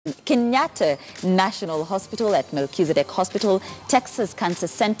Kenyatta National Hospital, at Melchizedek Hospital, Texas Cancer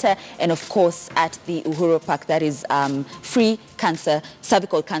Center, and of course at the Uhuru Park. That is free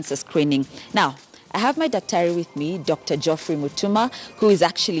cervical cancer screening. Now, I have my Daktari with me, Dr. Geoffrey Mutuma, who is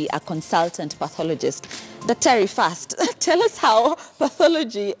actually a consultant pathologist. Daktari, first, tell us how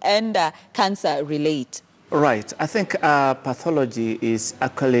pathology and cancer relate. Right. I think pathology is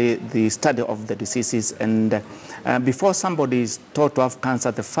actually the study of the diseases, and before somebody is thought to have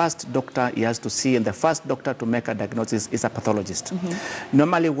cancer, the first doctor he has to see and the first doctor to make a diagnosis is a pathologist.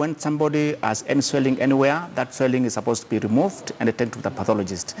 Normally, when somebody has any swelling anywhere, that swelling is supposed to be removed and taken to the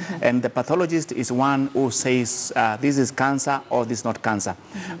pathologist. And the pathologist is one who says this is cancer or this is not cancer.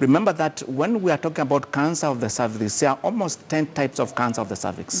 Remember that when we are talking about cancer of the cervix, there are almost 10 types of cancer of the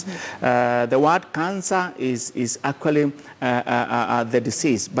cervix. The word cancer is actually the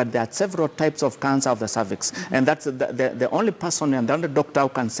disease, but there are several types of cancer of the cervix, and that's the only person and the only doctor who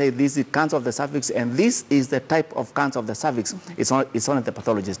can say this is cancer of the cervix and this is the type of cancer of the cervix. It's only the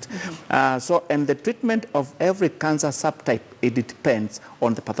pathologist. And the treatment of every cancer subtype, it depends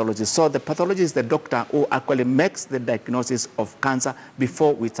on the pathologist. So the pathologist is the doctor who actually makes the diagnosis of cancer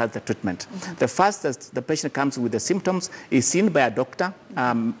before we start the treatment. The first, the patient comes with the symptoms, is seen by a doctor.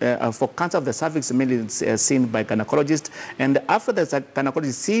 For cancer of the cervix, mainly it's seen by a gynecologist. And after the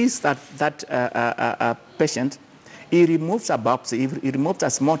gynecologist sees that patient, he removes a biopsy, he removes a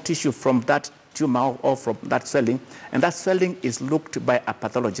small tissue from that tumor or from that swelling, and that swelling is looked by a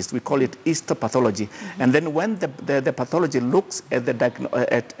pathologist. We call it histopathology. And then when the pathology looks at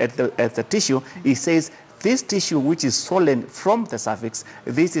the tissue, he says, this tissue which is swollen from the cervix,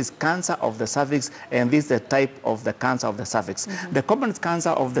 this is cancer of the cervix, and this is the type of the cancer of the cervix. The common cancer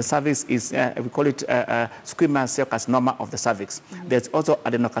of the cervix is, we call it squamous cell carcinoma of the cervix. There's also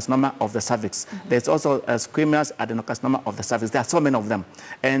adenocarcinoma of the cervix. There's also squamous adenocarcinoma of the cervix. There are so many of them.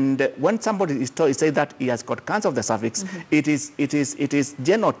 And when somebody is told, say that he has got cancer of the cervix, it is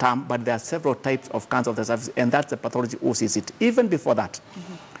general term, but there are several types of cancer of the cervix, and that's the pathology who sees it. Even before that,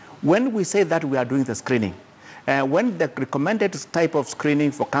 when we say that we are doing the screening, when the recommended type of screening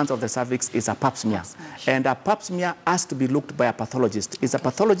for cancer of the cervix is a pap smear, and a pap smear has to be looked by a pathologist. It's a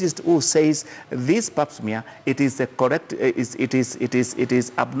pathologist who says this pap smear, it is the correct, it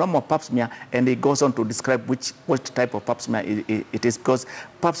is abnormal pap smear, and he goes on to describe which type of pap smear it is, because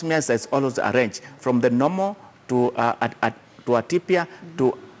pap smears is always a range from the normal to atypia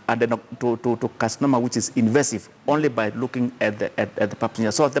to carcinoma, which is invasive, only by looking at the pap smear.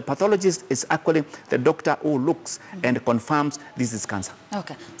 So the pathologist is actually the doctor who looks and confirms this is cancer.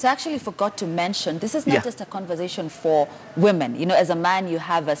 Okay. So I actually forgot to mention, this is not just a conversation for women. You know, as a man, you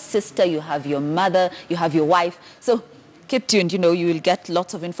have a sister, you have your mother, you have your wife. So keep tuned, you know, you will get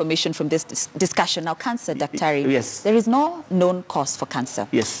lots of information from this discussion. Now, cancer, Daktari. Yes. There is no known cause for cancer.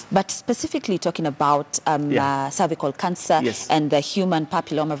 Yes. But specifically talking about cervical cancer and the human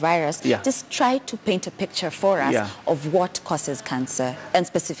papilloma virus, just try to paint a picture for us of what causes cancer, and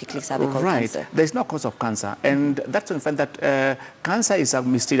specifically cervical cancer. There's no cause of cancer, and that's when we find that cancer is a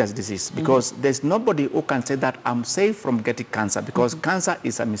mysterious disease, because there's nobody who can say that I'm safe from getting cancer, because cancer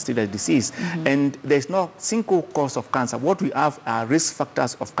is a mysterious disease, and there's no single cause of cancer. What we have are risk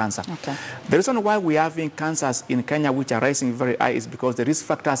factors of cancer. The reason why we are having cancers in Kenya which are rising very high is because the risk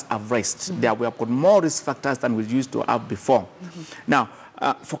factors have raised. We have got more risk factors than we used to have before. Now,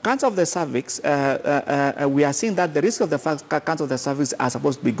 for cancer of the cervix, we are seeing that the risk of the cancer of the cervix are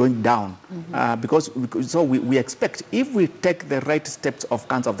supposed to be going down, because we expect, if we take the right steps of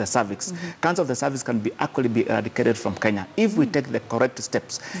cancer of the cervix, cancer of the cervix can actually be eradicated from Kenya if we take the correct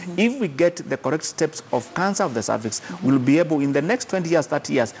steps. If we get the correct steps of cancer of the cervix, we'll be able, in the next 20 years,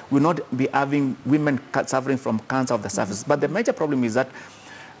 30 years, we'll not be having women suffering from cancer of the cervix. But the major problem is that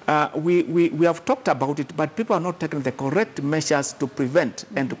we have talked about it, but people are not taking the correct measures to prevent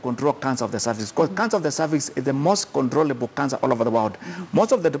and to control cancer of the cervix. Because cancer of the cervix is the most controllable cancer all over the world.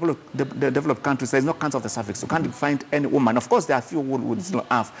 Most of the developed countries, there's no cancer of the cervix. You can't find any woman. Of course, there are a few who would still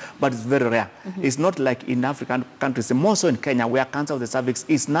have, but it's very rare. It's not like in African countries, more so in Kenya, where cancer of the cervix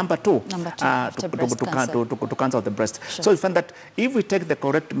is number two to cancer of the breast. So we find that if we take the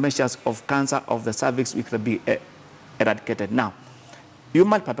correct measures of cancer of the cervix, we can be eradicated. Now,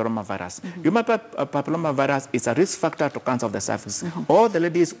 human papillomavirus. Human papillomavirus is a risk factor to cancer of the cervix. All the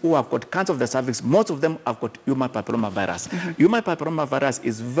ladies who have got cancer of the cervix, most of them have got human papillomavirus. Human papillomavirus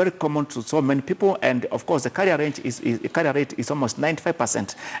is very common to so many people, and of course the carrier rate is almost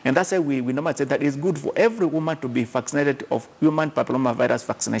 95%. And that's why we normally say that it's good for every woman to be vaccinated of human papillomavirus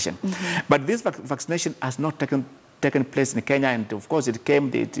vaccination. But this vaccination has not taken place in Kenya, and of course it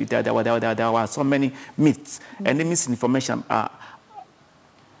came, there were so many myths and misinformation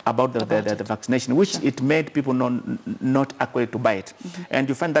the vaccination, which it made people not actually to buy it. And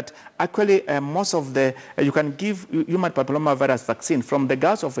you find that actually most of the, you can give human papillomavirus vaccine from the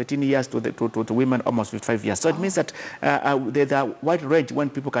girls of 18 years to women almost 55 years. So it means that there's a wide range when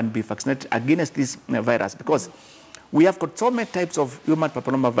people can be vaccinated against this virus, because we have got so many types of human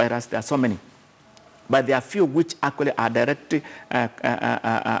papillomavirus. There are so many. But there are few which actually are directly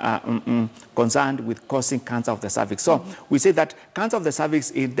concerned with causing cancer of the cervix. So we say that cancer of the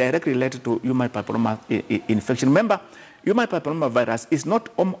cervix is directly related to human papilloma infection. Remember, human papillomavirus is not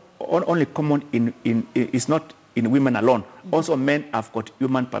only common is not in women alone. Also, men have got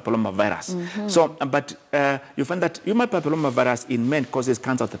human papillomavirus. So, but you find that human papillomavirus in men causes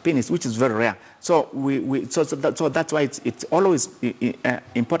cancer of the penis, which is very rare. So, so that's why it's always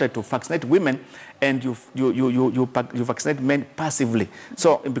important to vaccinate women, and you vaccinate men passively.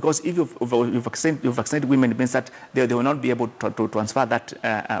 So, because if you vaccinate women, it means that they will not be able to transfer that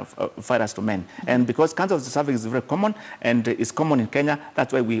virus to men. And because cancer of the cervix is very common and is common in Kenya,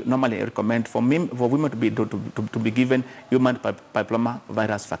 that's why we normally recommend for women to be given human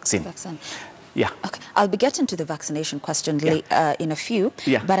papillomavirus vaccine. Yeah. Okay. I'll be getting to the vaccination question in a few.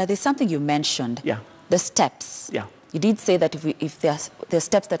 Yeah. But there's something you mentioned. Yeah. The steps. Yeah. You did say that if there are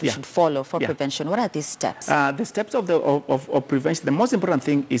steps that we should follow for prevention. What are these steps? The steps of prevention, the most important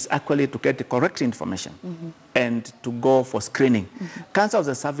thing is actually to get the correct information and to go for screening. Cancer of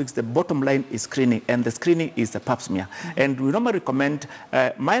the cervix, the bottom line is screening, and the screening is the pap smear. And we normally recommend,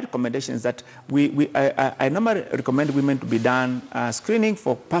 my recommendation is that I normally recommend women to be done screening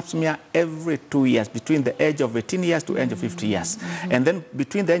for pap smear every 2 years, between the age of 18 years to age of 50 years. And then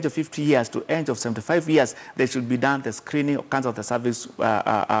between the age of 50 years to age of 75 years, they should be done the screening of cancer of the cervix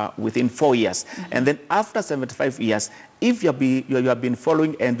within 4 years. And then after 75 years, if you have been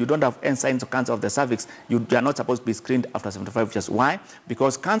following and you don't have any signs of cancer of the cervix, you are not supposed to be screened after 75 years. Why?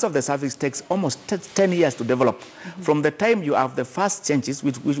 Because cancer of the cervix takes almost 10 years to develop. From the time you have the first changes,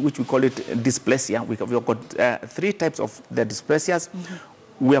 which we call it dysplasia, we have got 3 types of the dysplasias.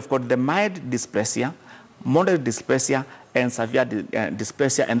 We have got the mild dysplasia, moderate dysplasia, and severe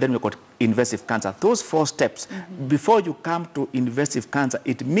dysplasia, and then we've got invasive cancer. Those 4 steps, before you come to invasive cancer,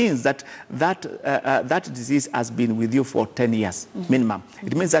 it means that that disease has been with you for 10 years minimum.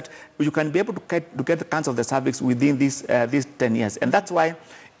 It means that you can be able to get the cancer of the cervix within these 10 years. And that's why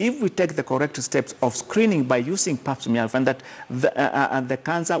if we take the correct steps of screening by using pap smear, find that the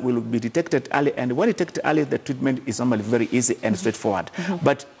cancer will be detected early, and when detected early, the treatment is normally very easy and straightforward.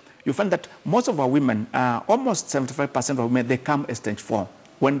 But you find that most of our women, almost 75% of women, they come at stage 4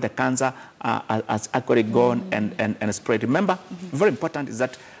 when the cancer has actually gone and spread. Remember, very important is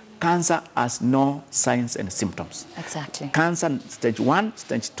that cancer has no signs and symptoms. Exactly. Cancer stage 1,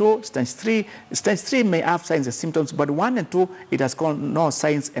 stage 2, stage 3. Stage 3 may have signs and symptoms, but 1 and 2, it has got no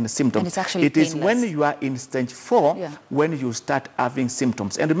signs and symptoms. And it's actually It is when you are in stage 4 when you start having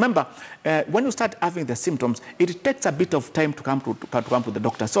symptoms. And remember, when you start having the symptoms, it takes a bit of time to come to the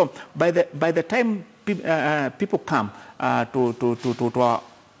doctor. So by the time people come to our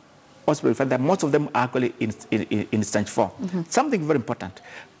hospital, we find that most of them are actually in stage 4. Something very important.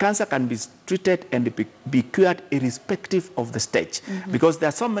 Cancer can be treated and be cured irrespective of the stage. Because there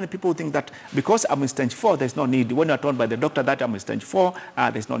are so many people who think that because I'm in stage 4, there's no need. When you're told by the doctor that I'm in stage 4,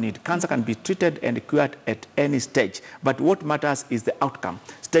 there's no need. Cancer can be treated and cured at any stage. But what matters is the outcome.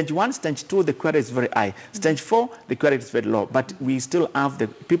 Stage 1, stage 2, the cure is very high. Stage 4, the cure is very low. But we still have the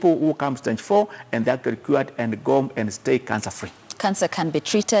people who come stage 4 and they're actually cured and go and stay cancer-free. Cancer can be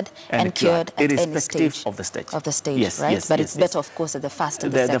treated and cured at any stage of the stage. Yes, right? Yes, but it's better, of course, at the first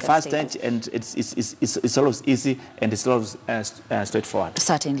and the first stage, and it's always easy and it's always straightforward.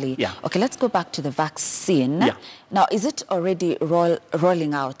 Certainly. Yeah. Okay, let's go back to the vaccine. Yeah. Now, is it already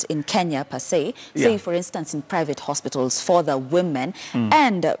rolling out in Kenya per se? Say, for instance, in private hospitals for the women.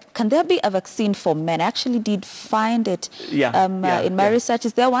 And can there be a vaccine for men? I actually did find it in my research.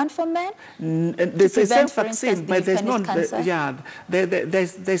 Is there one for men? There's the same vaccine, but there's no cancer?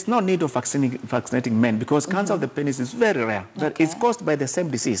 There's no need of vaccinating men because cancer of the penis is very rare. It's caused by the same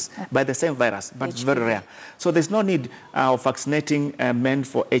disease, by the same virus, but it's very rare. So there's no need of vaccinating men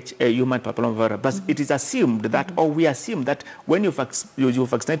for human papillomavirus. But it is assumed that, or we assume that when you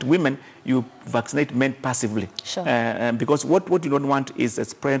vaccinate women, you vaccinate men passively. Sure. Because what you don't want is a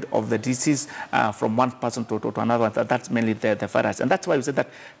spread of the disease from one person to another. That's mainly the virus. And that's why we said that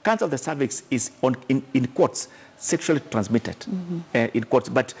cancer of the cervix is, in quotes, sexually transmitted, in quotes.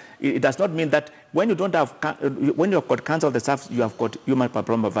 But it does not mean that when you don't have, when you've got cancer of the cervix, you have got human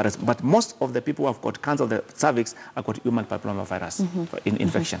papillomavirus. But most of the people who have got cancer of the cervix have got human papillomavirus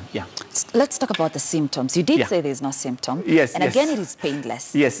infection. Yeah. Let's talk about the symptoms. You did say there's no symptom. Yes. And again, it is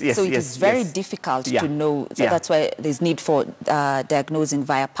painless. Yes. So it is very difficult to know. So that's why there's need for diagnosing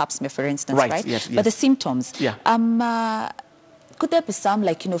via pap smear, for instance, right? Yes. But the symptoms. Yeah. Could there be some,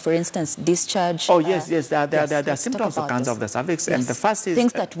 like, for instance, discharge? Oh, yes. There are symptoms of cancer of the cervix. Yes. And the first is...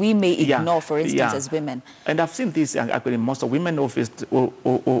 things that we may ignore, for instance, as women. And I've seen this, actually, most of women who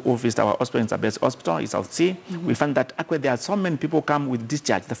visit our hospital, in best hospital, in South Sea. We find that, actually, there are so many people come with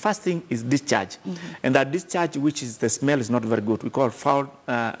discharge. The first thing is discharge. And that discharge, which is the smell, is not very good. We call foul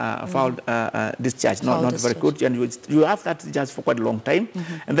discharge, not very good. And you have that discharge for quite a long time.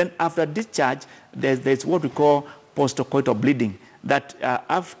 And then after discharge, there's what we call postcoital bleeding. That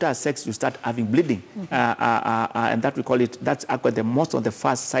after sex you start having bleeding, and that we call it, that's actually the most of the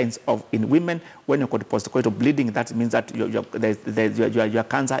first signs of in women. When you got postcoital bleeding, that means that your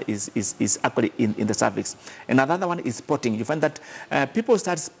cancer is actually in the cervix. And another one is spotting. You find that people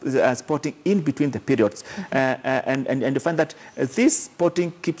start spotting in between the periods, and you find that this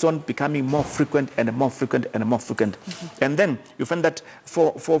spotting keeps on becoming more frequent and more frequent and more frequent. And then you find that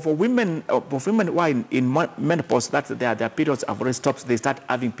for women who are in menopause, that their periods have already stopped. They start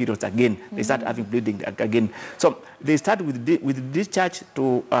having periods again. They start having bleeding again. So they start with discharge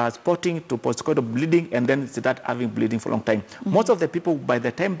to spotting to postcoital bleeding, and then start having bleeding for a long time. Most of the people, by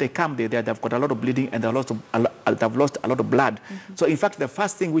the time they come, they've got a lot of bleeding, and they've lost a lot of blood. So in fact, the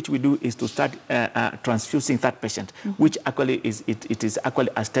first thing which we do is to start transfusing that patient, which actually is actually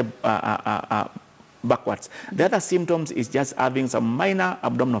a step backwards. The other symptoms is just having some minor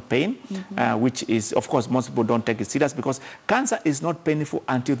abdominal pain, which is, of course, most people don't take it serious because cancer is not painful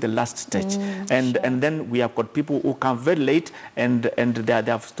until the last stage. And then we have got people who come very late, and they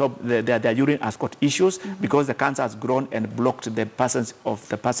have stopped, their urine has got issues because the cancer has grown and blocked the passage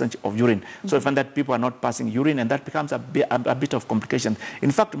of urine. So we find that people are not passing urine, and that becomes a bit of complication.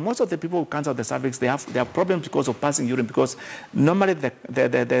 In fact, most of the people with cancer of the cervix, they have problems because of passing urine, because normally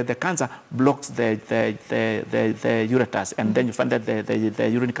the cancer blocks the ureters, and then you find that the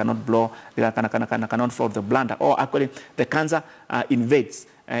urine cannot flow the bladder, or actually the cancer invades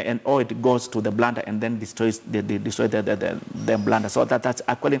or it goes to the bladder and then destroys the bladder. So that's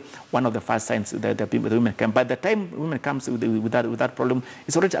actually one of the first signs that the women can. By the time women comes with that problem,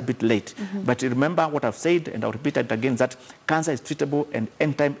 it's already a bit late. But remember what I've said, and I'll repeat it again, that cancer is treatable at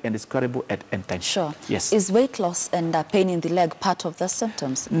any time and is curable at any time. Sure. Yes. Is weight loss and pain in the leg part of the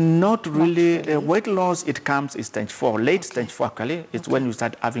symptoms? Not really. Weight loss, it comes is stage 4. Late stage 4 actually, it's when you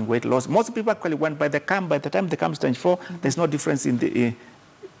start having weight loss. Most people actually, by the time they come stage 4, there's no difference in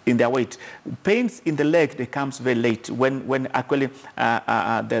their weight. Pains in the leg, they comes very late when actually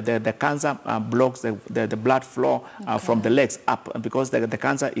the cancer blocks the blood flow from the legs up, because the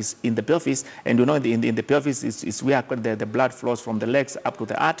cancer is in the pelvis, and you know in the pelvis is where the blood flows from the legs up to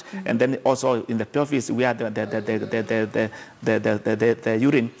the heart, and then also in the pelvis where the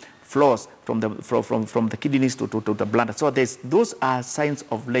urine flows from the kidneys to the bladder. So those are signs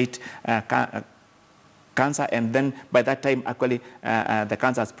of late cancer, and then by that time actually the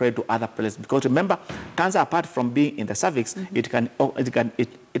cancer spread to other places, because remember, cancer, apart from being in the cervix, it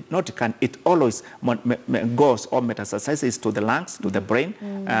always goes or metastasizes to the lungs, to the brain,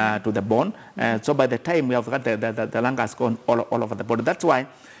 to the bone. So by the time we have got the lung has gone all over the body. That's why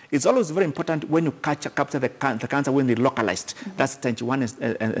it's always very important when you capture the cancer when it's localized. That's stage 1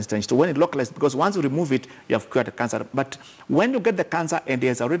 and stage 2. When it's localized, because once you remove it, you have cured the cancer. But when you get the cancer and it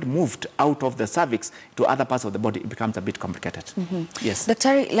has already moved out of the cervix to other parts of the body, it becomes a bit complicated. Yes.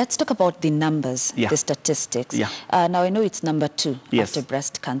 Dr. Let's talk about the numbers, the statistics. Now, I know it's number 2 after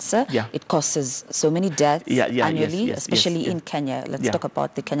breast cancer. It causes so many deaths annually, especially in Kenya. Let's talk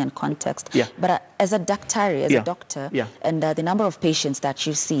about the Kenyan context. But as a doctor, and the number of patients that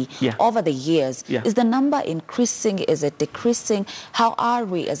you see over the years, is the number increasing? Is it decreasing? How are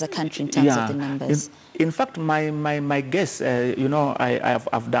we as a country in terms of the numbers? In fact, my guess, you know,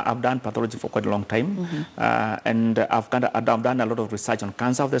 I've done pathology for quite a long time, and I've done a lot of research on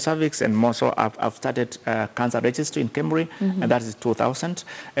cancer of the cervix, and more so I've started cancer registry in Kemri, and that is 2000.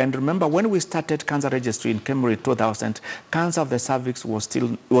 And remember, when we started cancer registry in Kemri 2000, cancer of the cervix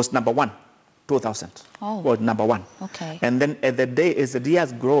was number 1. 2000 was number 1. Okay. And then as the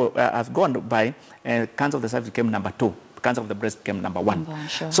years have gone by, cancer of the cervix became number 2. Cancer of the breast became number 1.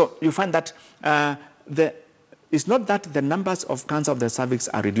 Sure. So you find that it's not that the numbers of cancer of the cervix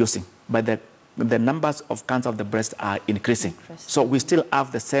are reducing, but the numbers of cancer of the breast are increasing. So we still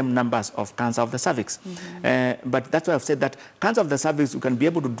have the same numbers of cancer of the cervix. But that's why I've said that cancer of the cervix, we can be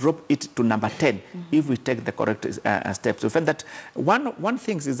able to drop it to number 10 if we take the correct steps. We find that one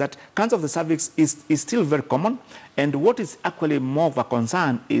thing is that cancer of the cervix is still very common. And what is actually more of a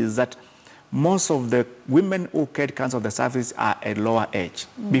concern is that most of the women who get cancer of the cervix are at lower age.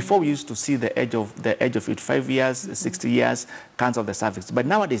 Before, we used to see the age of 55 years, 60 years, cancer of the cervix. But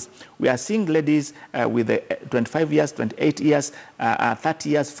nowadays, we are seeing ladies with 25 years, 28 years, 30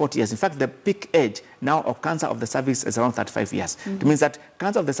 years, 40 years. In fact, the peak age now of cancer of the cervix is around 35 years. It means that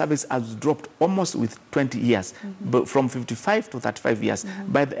cancer of the cervix has dropped almost with 20 years, but from 55 to 35 years.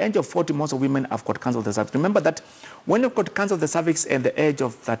 By the age of 40, most of women have got cancer of the cervix. Remember that when you've got cancer of the cervix at the age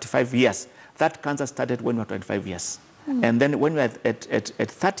of 35 years, that cancer started when you were 25 years. And then when we're at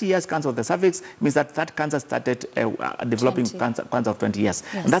 30 years cancer of the cervix, means that cancer started developing cancer of 20 years.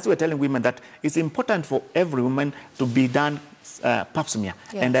 Yes. And that's why we're telling women that it's important for every woman to be done pap smear.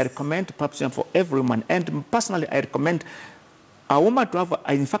 Yes. And I recommend pap smear for every woman. And personally, I recommend a woman to have,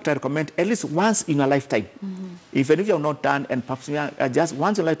 in fact, I recommend at least once in a lifetime. Even if you're not done and pap smear, just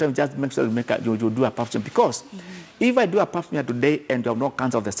once in a lifetime, just make sure you do a pap smear. Because if I do a pap smear today and you have no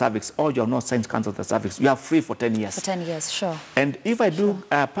cancer of the cervix or you have no signs of cancer of the cervix, you are free for 10 years. For 10 years, sure. And if I do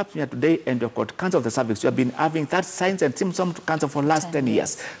a pap smear today and you've got cancer of the cervix, you have been having that signs and symptoms of cancer for the last 10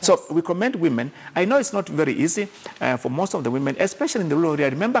 years. Yes. So we recommend women. I know it's not very easy for most of the women, especially in the rural area.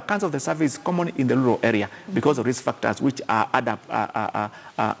 Remember, cancer of the cervix is common in the rural area because of risk factors which are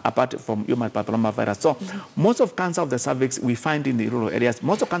apart from human papillomavirus. So most of cancer of the cervix we find in the rural areas.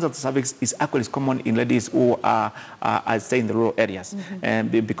 Most of cancer of the cervix is actually common in ladies who are stay in the rural areas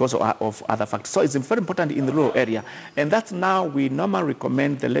because of other factors. So it's very important in the rural area. And that's now we normally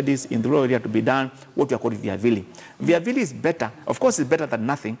recommend the ladies in the rural area to be done what we are calling Viavili. Viavili is better. Of course, it's better than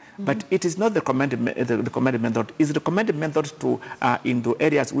nothing, but it is not the recommended method. It's the recommended method to into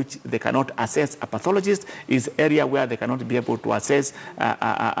areas which they cannot assess a pathologist, is area where they cannot be able to assess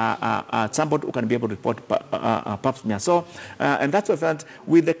somebody who can be able to report pap smear. So, and that's what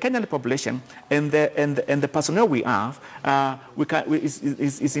with the Kenyan population and the personnel we have,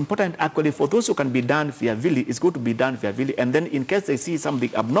 it's important actually for those who can be done via Vili, it's good to be done via Vili, and then in case they see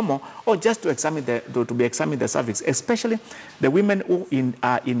something abnormal, or just to examine the cervix, especially the women who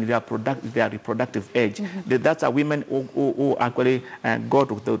are in their reproductive age. That's women who actually go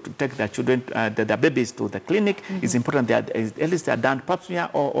to take their children, their babies to the clinic. It's important that at least they are done pap smear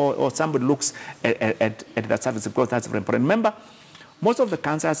or somebody looks at the cervix, because that's very important. Remember, most of the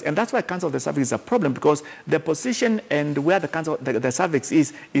cancers, and that's why cancer of the cervix is a problem, because the position and where the cancer, the cervix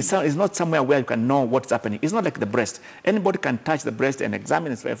is not somewhere where you can know what's happening. It's not like the breast. Anybody can touch the breast and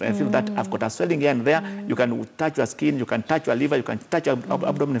examine it and feel that I've got a swelling here and there. You can touch your skin, you can touch your liver, you can touch your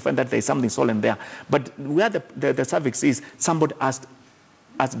abdomen and find that there's something swollen there. But where the cervix is, somebody has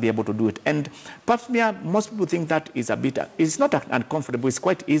to be able to do it. And pap smear, most people think that is a bit, it's not uncomfortable, it's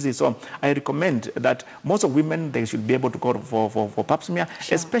quite easy. So I recommend that most of women, they should be able to go for pap smear,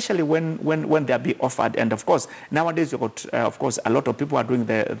 especially when they are being offered. And of course, nowadays, you've got, of course, a lot of people are doing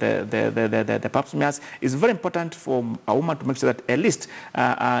the pap smears. It's very important for a woman to make sure that at least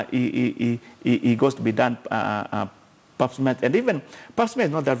he goes to be done pap smear. And even pap smear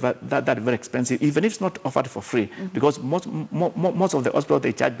is not that very expensive, even if it's not offered for free, because most of the hospitals,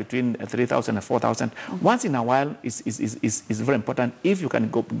 they charge between 3,000 and 4,000. Once in a while is very important if you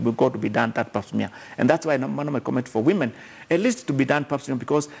can go to be done that pap smear. And that's why one of my comments for women, at least to be done pap smear,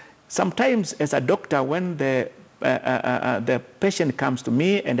 because sometimes as a doctor, when the patient comes to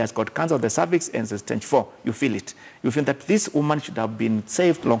me and has got cancer of the cervix and it's stage 4, you feel it. You feel that this woman should have been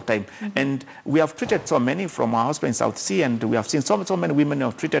saved a long time. And we have treated so many from our hospital in South Sea, and we have seen so many women who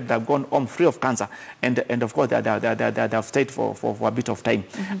have treated that have gone home free of cancer. And of course, they have stayed for a bit of time.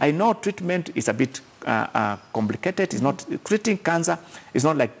 I know treatment is a bit complicated. It's not treating cancer. It's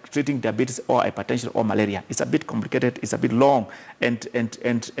not like treating diabetes or hypertension or malaria. It's a bit complicated. It's a bit long, and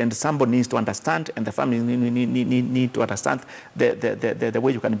somebody needs to understand, and the family need to understand the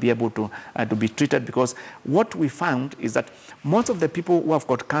way you can be able to be treated. Because what we found is that most of the people who have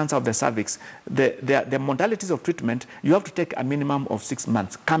got cancer of the cervix, the modalities of treatment, you have to take a minimum of 6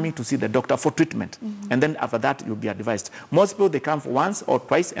 months coming to see the doctor for treatment, and then after that you'll be advised. Most people, they come for once or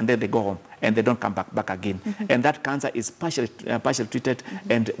twice and then they go home and they don't come back again. And that cancer is partially treated,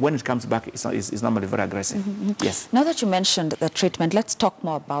 and when it comes back, it's normally very aggressive. Yes. Now that you mentioned the treatment, let's talk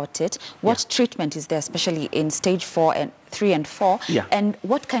more about it. What treatment is there, especially in stage 4 and 3 and 4. Yeah. And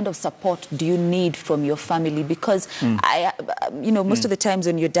what kind of support do you need from your family? Because most of the times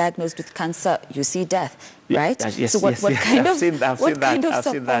when you're diagnosed with cancer, you see death, right? Yes, so what kind of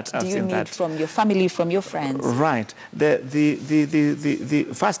support do you need from your family, from your friends? Right.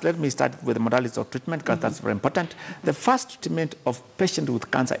 First, let me start with the modalities of treatment, because that's very important. The first treatment of patient with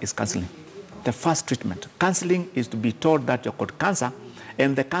cancer is counseling. The first treatment. Counseling is to be told that you've got cancer,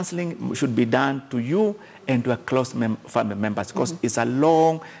 and the counseling should be done to you and to a close family members, because it's a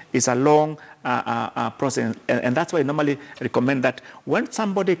long process, and that's why I normally recommend that when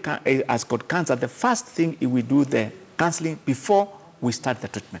somebody has got cancer, the first thing we do the counseling before we start the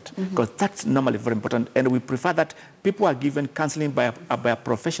treatment, because that's normally very important, and we prefer that people are given counseling by a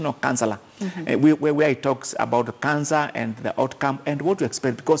professional counselor, where he talks about cancer and the outcome and what to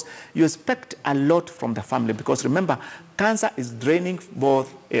expect, because you expect a lot from the family, because remember, cancer is draining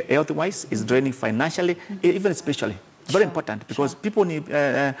both health-wise, is draining financially, even spiritually. Very important, because people need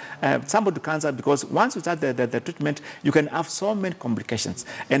somebody with cancer, because once you start the treatment, you can have so many complications,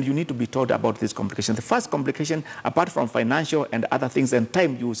 and you need to be told about these complications. The first complication, apart from financial and other things and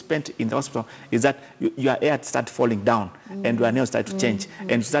time you spent in the hospital, is that your hair starts falling down, and your nails start to change,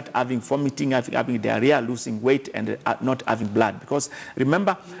 and you start having vomiting, having diarrhea, losing weight, and not having blood. Because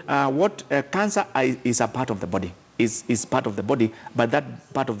remember, cancer is a part of the body. Is part of the body, but that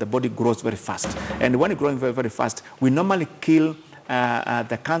part of the body grows very fast. And when it's growing very, very fast, we normally kill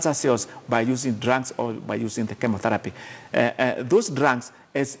the cancer cells by using drugs or by using the chemotherapy. Those drugs,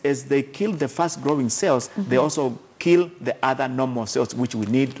 as they kill the fast-growing cells, they also kill the other normal cells which we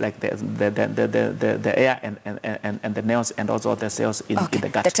need, like the hair and the nails, and also the cells in the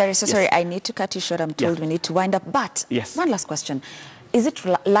gut. Dr. So sorry, I need to cut you short. I'm told we need to wind up. But one last question. Is it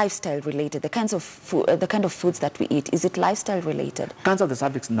lifestyle related? The kinds of the kind of foods that we eat, is it lifestyle related? Cancer of the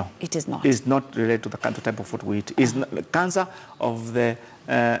cervix, no. It is not. It's not related to the kind of type of food we eat. Cancer of the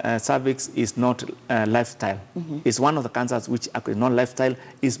cervix is not lifestyle. It's one of the cancers which are not lifestyle.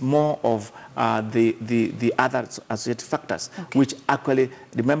 Is more of the other associated factors, which actually,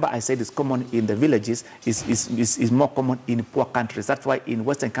 remember I said is common in the villages, is more common in poor countries. That's why in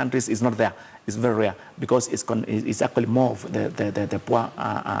Western countries it's not there. It's very rare, because it's actually more of the poor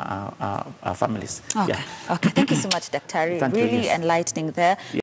families. Okay. Thank you so much, Dr. Really enlightening there.